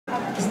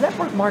Is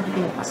network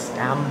marketing a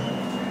scam?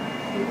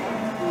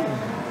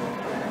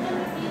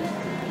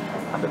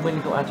 I've been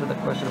waiting to answer that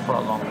question for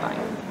a long time.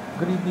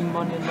 Good evening,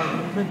 Money and Life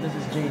Movement. This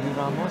is JD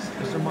Ramos,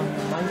 Mr. Money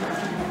and Life.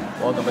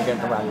 Welcome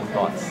again to Random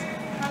Thoughts.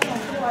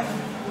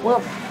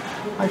 Well,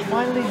 I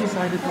finally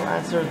decided to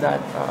answer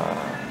that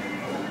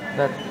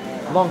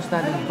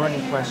long-standing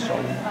burning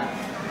question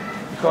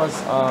because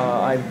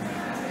I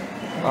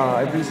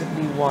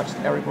recently watched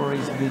Eric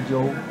Worre's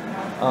video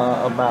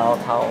about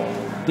how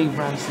Dave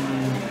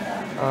Ramsey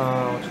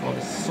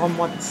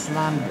somewhat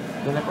slammed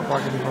the network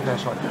marketing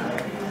profession.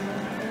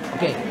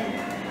 Okay,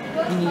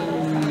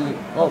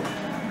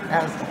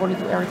 as according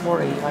to Eric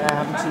Worre, I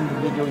haven't seen the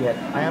video yet.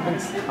 I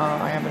haven't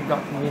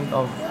gotten wind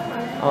of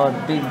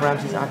Dave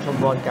Ramsey's actual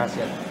broadcast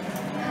yet.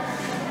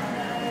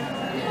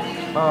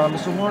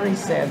 Mr. Worre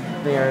said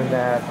there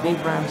that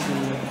Dave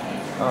Ramsey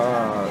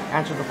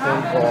answered the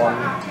phone call,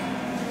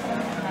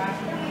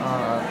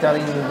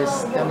 telling a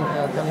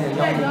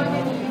young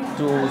lady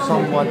to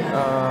somewhat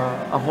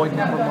avoid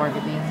network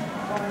marketing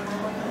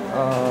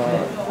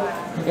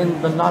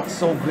in the not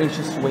so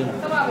gracious way.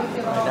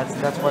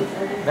 That's what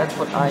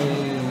I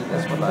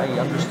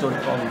understood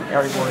from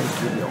Eric Worre's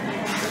video.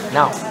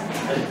 Now,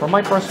 for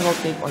my personal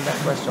take on that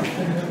question,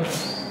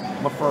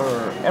 but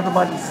for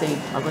everybody's sake,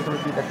 I'm going to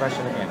repeat that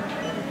question again.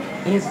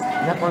 Is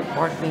network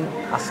marketing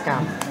a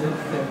scam?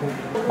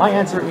 My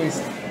answer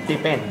is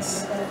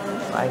depends.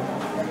 Right?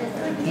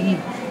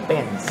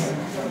 Depends.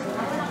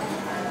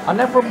 A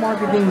network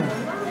marketing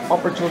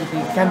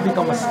opportunity can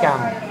become a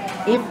scam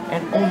if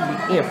and only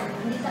if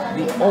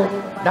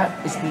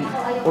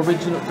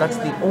that's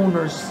the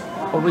owner's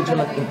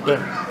original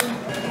intent.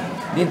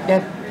 The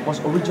intent was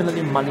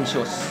originally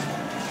malicious.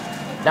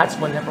 That's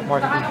when network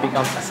marketing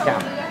becomes a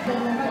scam.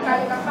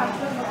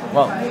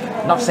 Well,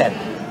 enough said.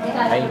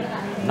 Right?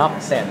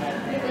 Enough said.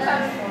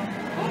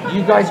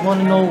 You guys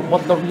want to know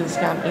what the real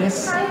scam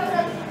is?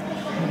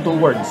 2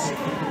 words.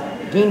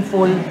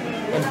 Gainful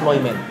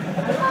employment.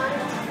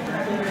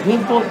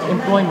 Gainful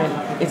employment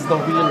is the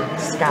real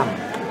scam.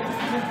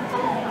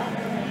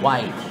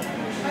 Why?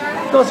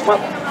 Because, well,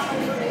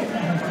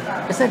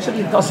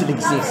 essentially it doesn't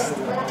exist.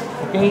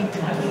 Okay?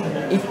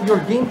 If you're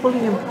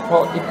gainfully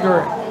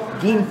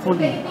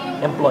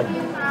employed,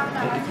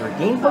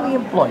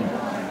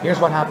 here's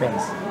what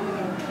happens.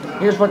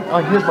 Here's what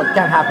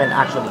can happen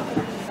actually.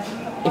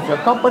 If your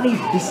company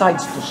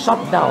decides to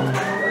shut down,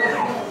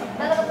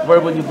 where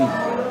will you be?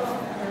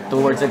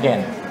 Towards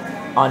again,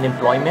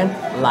 unemployment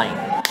line.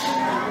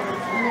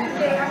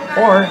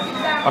 Or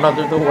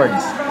another 2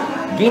 words,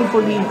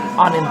 gainfully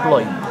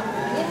unemployed.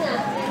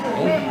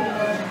 Okay?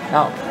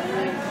 Now,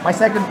 my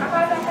second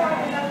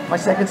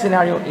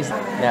scenario is,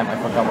 damn, I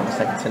forgot what the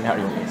second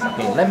scenario is.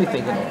 Okay, let me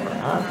think it over.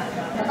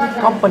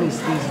 Companies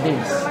these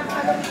days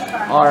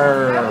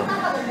are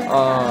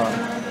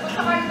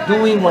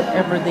doing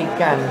whatever they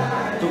can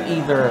to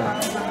either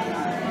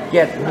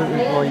get new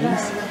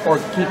employees or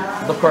keep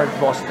the current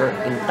roster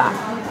intact.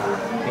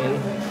 Okay.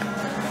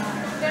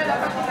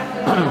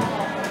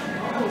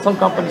 Some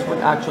companies would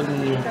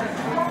actually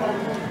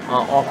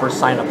offer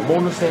sign-up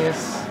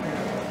bonuses,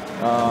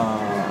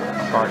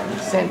 car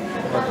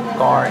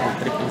and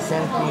trip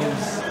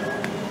incentives,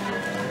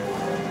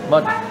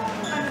 but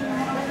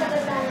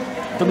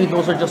to me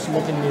those are just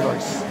smoke and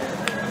mirrors.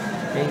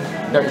 Okay?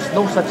 There is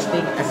no such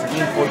thing as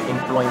gainful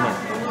employment.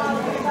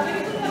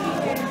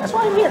 That's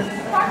why I'm here.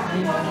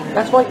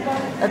 That's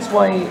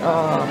why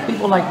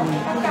people like me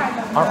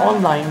are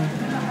online,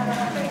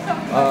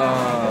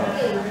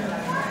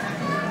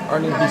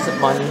 earning decent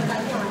money.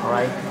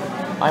 Alright?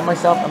 I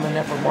myself am a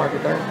network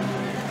marketer.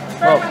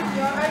 Well,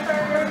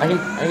 I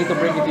hate to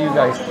break it to you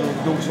guys, to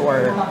those who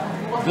are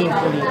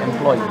gainfully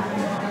employed.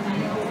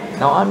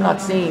 Now, I'm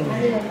not saying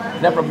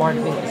network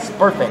marketing is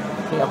perfect.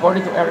 Okay,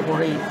 according to Eric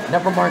Worre,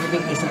 network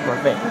marketing isn't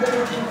perfect.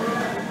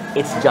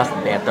 It's just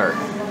better.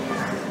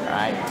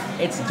 Alright?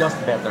 It's just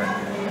better.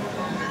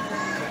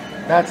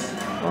 That's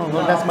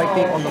my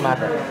take on the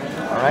matter.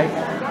 Alright?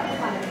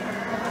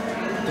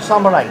 To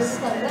summarize,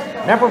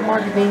 network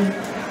marketing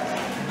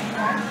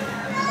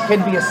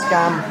can be a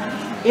scam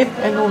if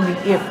and only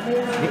if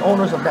the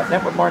owners of that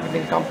network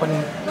marketing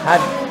company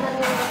had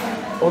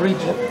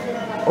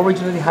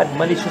originally had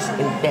malicious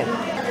intent.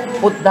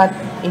 Put that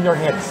in your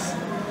heads.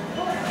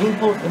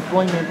 Gainful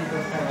employment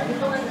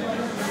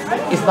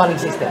is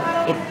non-existent.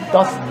 It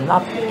does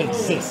not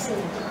exist,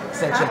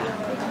 essentially.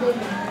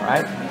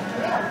 Alright?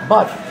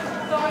 But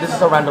this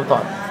is a random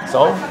thought.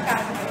 So,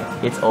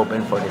 it's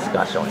open for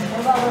discussion.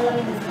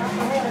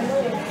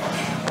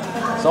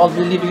 So I'll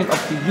be leaving it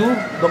up to you,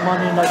 the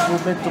Money and Life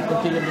Movement, to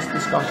continue this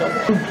discussion.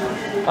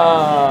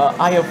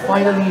 I have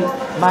finally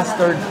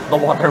mastered the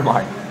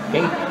watermark.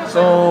 Okay,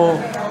 so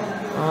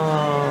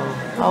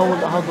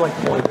how do I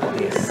point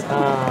this?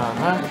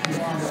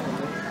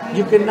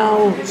 You can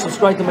now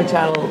subscribe to my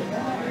channel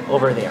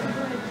over there.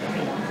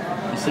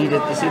 You see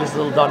this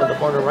little dot in the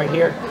corner right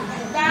here?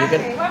 You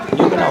can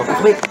now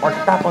click or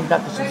tap on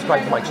that to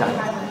subscribe to my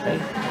channel. Okay?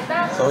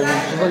 So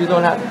you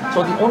don't have.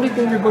 So the only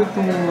thing you're going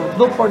to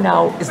look for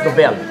now is the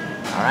bell.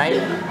 All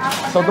Alright?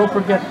 So don't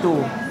forget to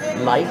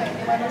like,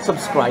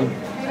 subscribe,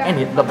 and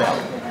hit the bell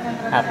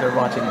after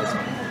watching this.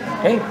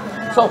 Okay?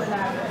 So,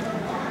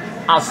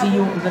 I'll see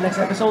you in the next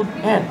episode,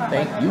 and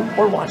thank you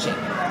for watching.